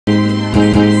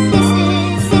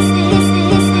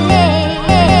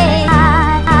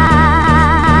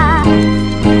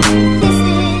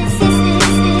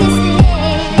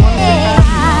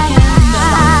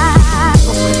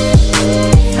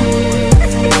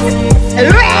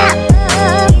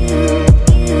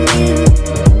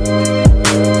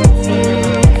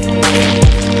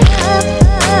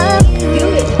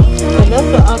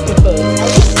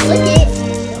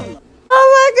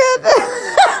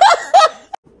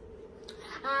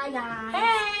guys.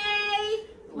 Hey!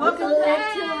 Welcome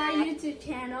back to our YouTube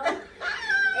channel.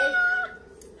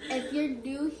 If you're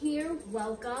new here,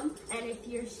 welcome. And if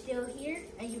you're still here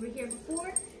and you were here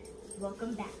before,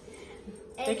 welcome back.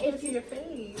 And They can't see your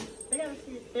face. They gotta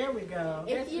see it. There we go.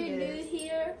 If you're new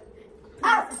here,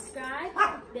 please subscribe.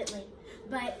 Bitly.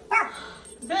 But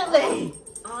Billy!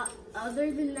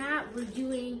 other than that, we're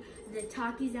doing the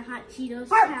Takis and Hot Cheetos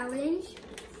challenge,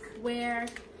 where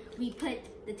we put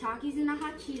the Takis and the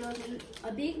Hot Cheetos in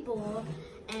a big bowl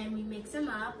and we mix them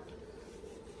up.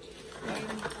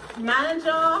 And Mind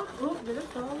y'all. Ooh, did it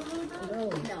fall a little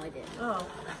bit? no, it didn't.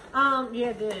 Oh. Yeah,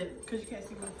 it did. Because you can't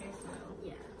see my face now.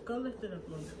 Yeah. Go lift it up a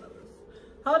little bit, Lois.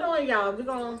 Hold on, y'all. We're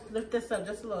going to lift this up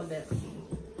just a little bit.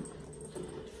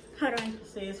 Hold on.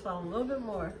 See, it's falling a little bit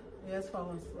more. Yeah, it's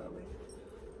falling slowly.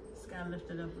 Just got to lift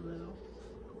it up a little.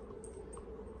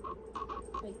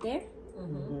 Right there?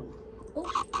 Mm-hmm. Oh.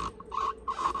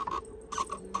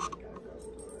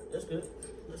 That's good.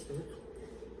 That's good.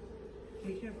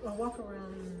 Be careful. Oh, walk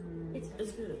around.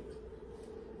 It's good.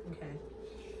 Okay.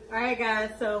 All right,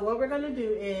 guys. So what we're going to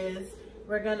do is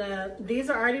these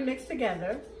are already mixed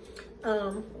together.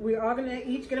 We are going to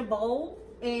each get a bowl,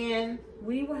 and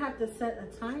we will have to set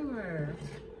a timer.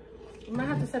 You might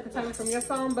have to set the timer from your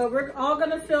phone, but we're all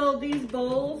going to fill these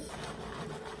bowls.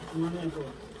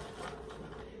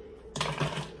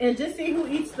 And just see who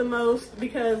eats the most,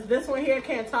 because this one here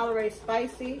can't tolerate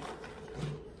spicy.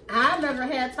 I've never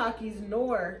had Takis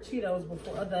nor Cheetos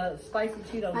before, the spicy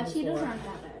Cheetos Hot before. Cheetos aren't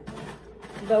that bad.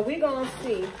 But we're going to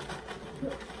see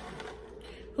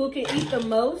who can eat the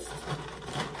most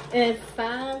in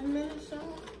 5 minutes, y'all.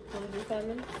 Want to do 5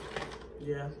 minutes?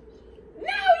 Yeah. No,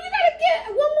 you got to get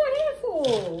one more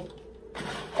handful.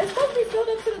 It's supposed to be filled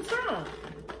up to the top.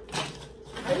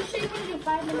 Are you sure you want to do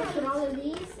 5 minutes with all of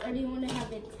these, or do you want to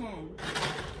have it 10?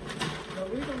 But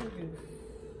we're going to do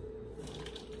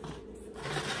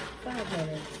 5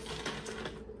 minutes.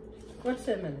 What's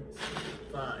 10 minutes?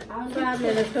 5. 5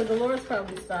 minutes, because the Lord's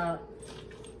probably stopped.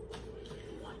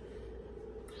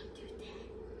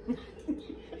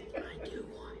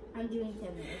 I'm doing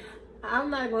 10 minutes.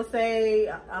 I'm not going to say,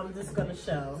 I'm just going to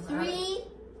show. 3,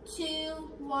 2,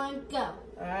 1, go. All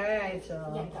right,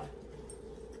 y'all. Yeah, go.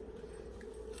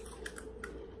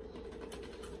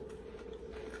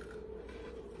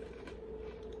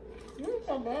 It's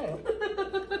so bad.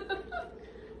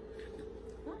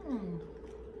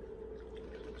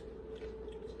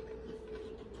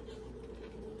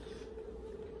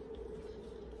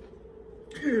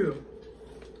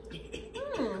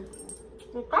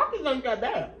 The Takis ain't that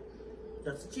bad.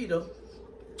 That's a Cheeto.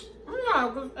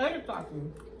 No, just egg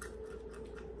Takis.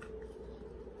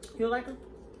 You like them?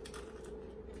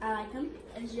 I like them.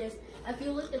 It's just, I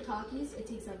feel like the Takis, it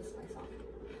takes all the spice off.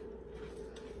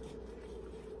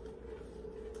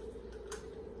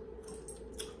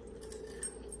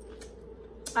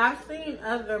 I've seen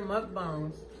other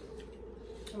mukbangs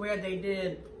where they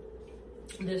did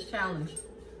this challenge.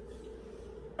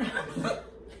 That's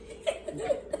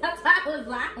why I was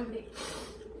laughing.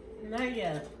 Not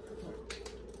yet.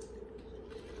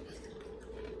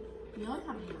 You only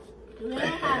have We only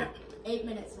have 8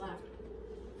 minutes left.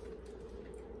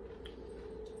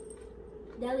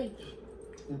 Deli,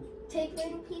 take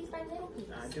little piece by little piece.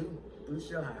 I do. Bless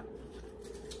your heart.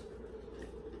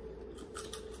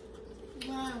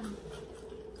 Wow.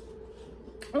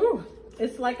 Ooh,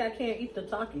 it's like I can't eat the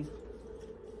Takis.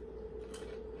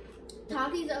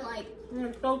 Takis are like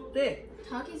It's so thick.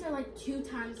 2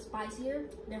 times spicier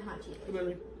than Hot Cheetos.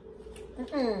 Really?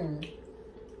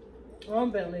 Oh,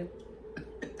 Bentley.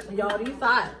 Y'all, these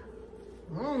hot.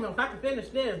 I don't know if I can finish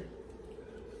this.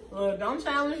 Look, don't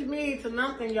challenge me to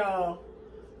nothing, y'all.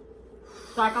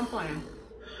 It's like I'm playing.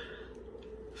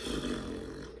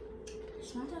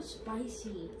 It's not that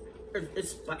spicy.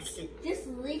 It's spicy. Just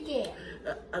lick it.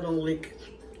 I don't lick.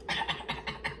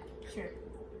 Sure.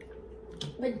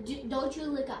 But don't you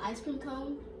lick an ice cream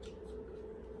cone?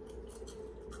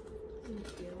 You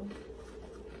do.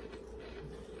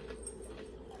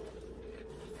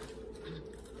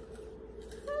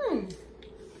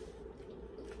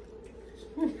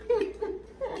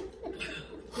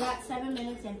 We're at 7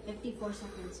 minutes and 54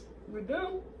 seconds. We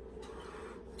do.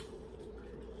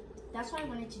 That's why I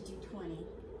wanted to do 20.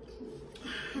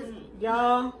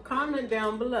 Y'all, comment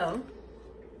down below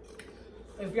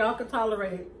if y'all can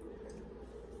tolerate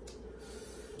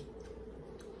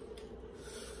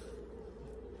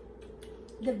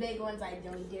the big ones I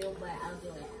don't do, but I'll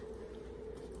do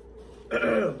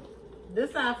it. This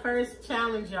is our first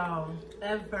challenge, y'all,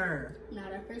 ever.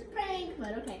 Not our first prank,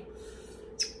 but okay.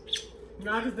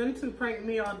 Y'all, because them two prank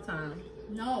me all the time.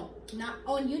 No, not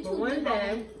on YouTube. But one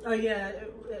day, oh yeah,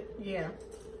 yeah.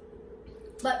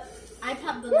 But I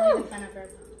popped the lid in front of her.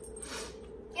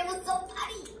 It was so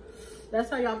funny. That's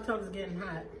how y'all tongue's getting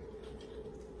hot.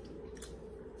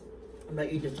 I'm not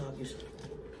eating Takis.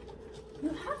 You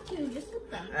have to, just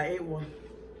look them. I ate one.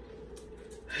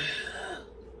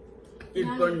 It's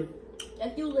Now, burning.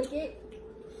 if you lick it,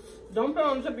 Don't put it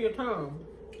on the tip of your tongue.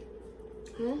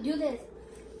 do this.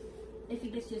 If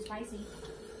it gets too spicy.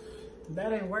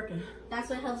 That ain't working. That's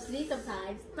what helps me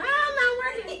sometimes. Ah,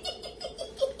 not working.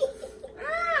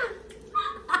 Ah.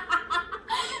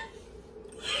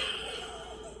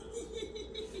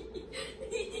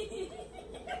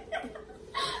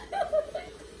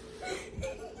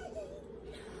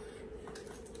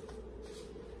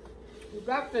 You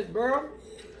got this, girl.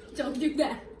 Don't do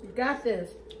that. You got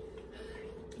this.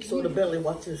 So the belly,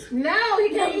 watch this. No, he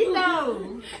can't eat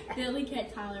those. Billy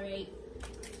can't tolerate.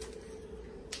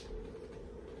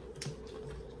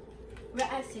 We're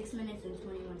at 6 minutes and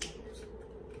 21 seconds.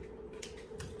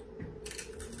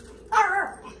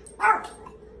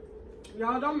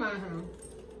 Y'all don't mind him.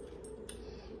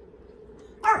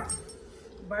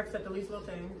 Barks at the least little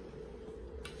thing.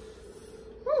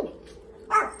 Woo.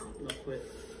 Not quit.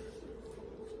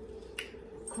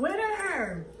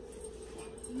 Quitter!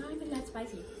 Not even that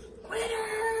spicy.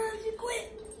 Quitter! You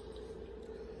quit!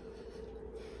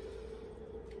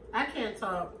 I can't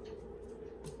talk.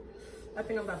 I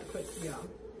think I'm about to quit for y'all.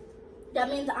 That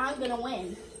means I'm gonna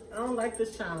win. I don't like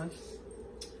this challenge.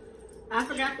 I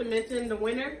forgot to mention the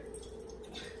winner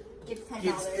It's $10.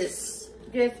 It's this.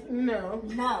 gets no.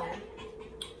 No.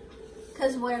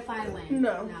 Cause what if I win?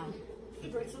 No. No.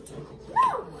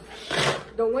 No.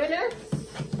 The winner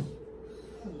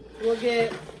will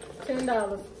get $10.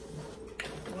 Well,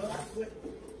 I quit.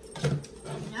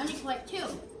 Now you quit too.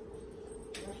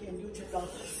 I can't do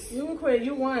 $10. You can quit.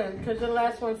 You won because you're the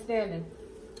last one standing.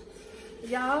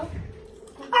 Y'all,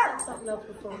 something else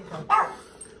before we go.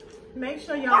 Make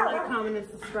sure y'all like, comment, and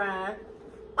subscribe.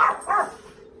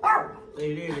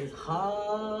 It is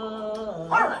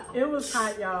hot. It was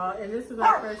hot, y'all, and this is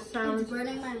our first It's challenge.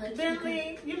 burning my lips.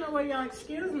 Bentley, you know what, y'all?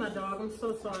 Excuse my dog. I'm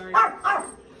so sorry.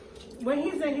 When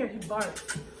he's in here, he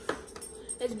barks.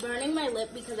 It's burning my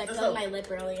lip because I cut my lip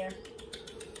earlier.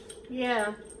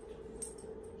 Yeah.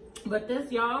 But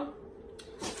this, y'all,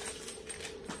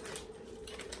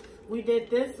 we did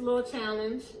this little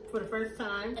challenge for the first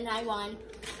time. And I won.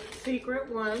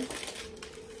 Secret one.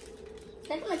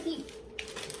 Check my teeth.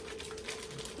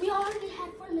 We already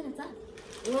had 4 minutes left.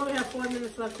 We only have 4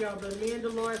 minutes left, y'all, but me and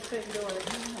Dolores couldn't do it.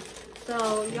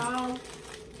 So, y'all,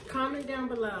 comment down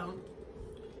below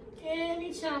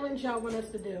any challenge y'all want us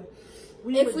to do.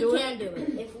 If we can do it.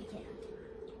 If we can.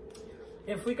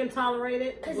 If we can tolerate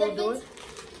it, Because we'll do it.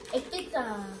 if it's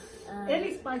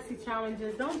Any spicy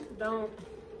challenges, don't.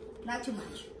 not too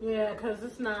much. Yeah, because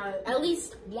it's not. At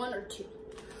least 1 or 2.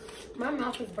 My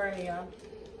mouth is burning, y'all.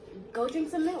 Go drink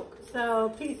some milk. So,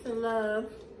 peace and love.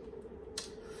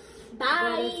 But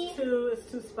Bye.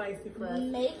 it's too spicy for us.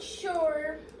 Make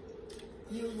sure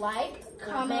you like,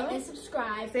 comment, and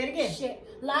subscribe. Say it again.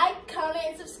 Like, comment,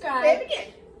 and subscribe. Say it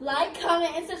again. Like,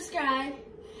 comment, and subscribe.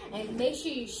 And make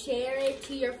sure you share it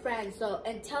to your friends.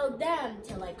 And tell them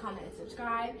to like, comment, and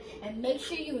subscribe. And make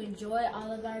sure you enjoy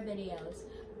all of our videos.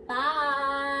 Bye.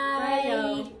 Bye,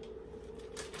 y'all.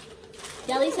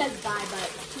 Deli says bye, but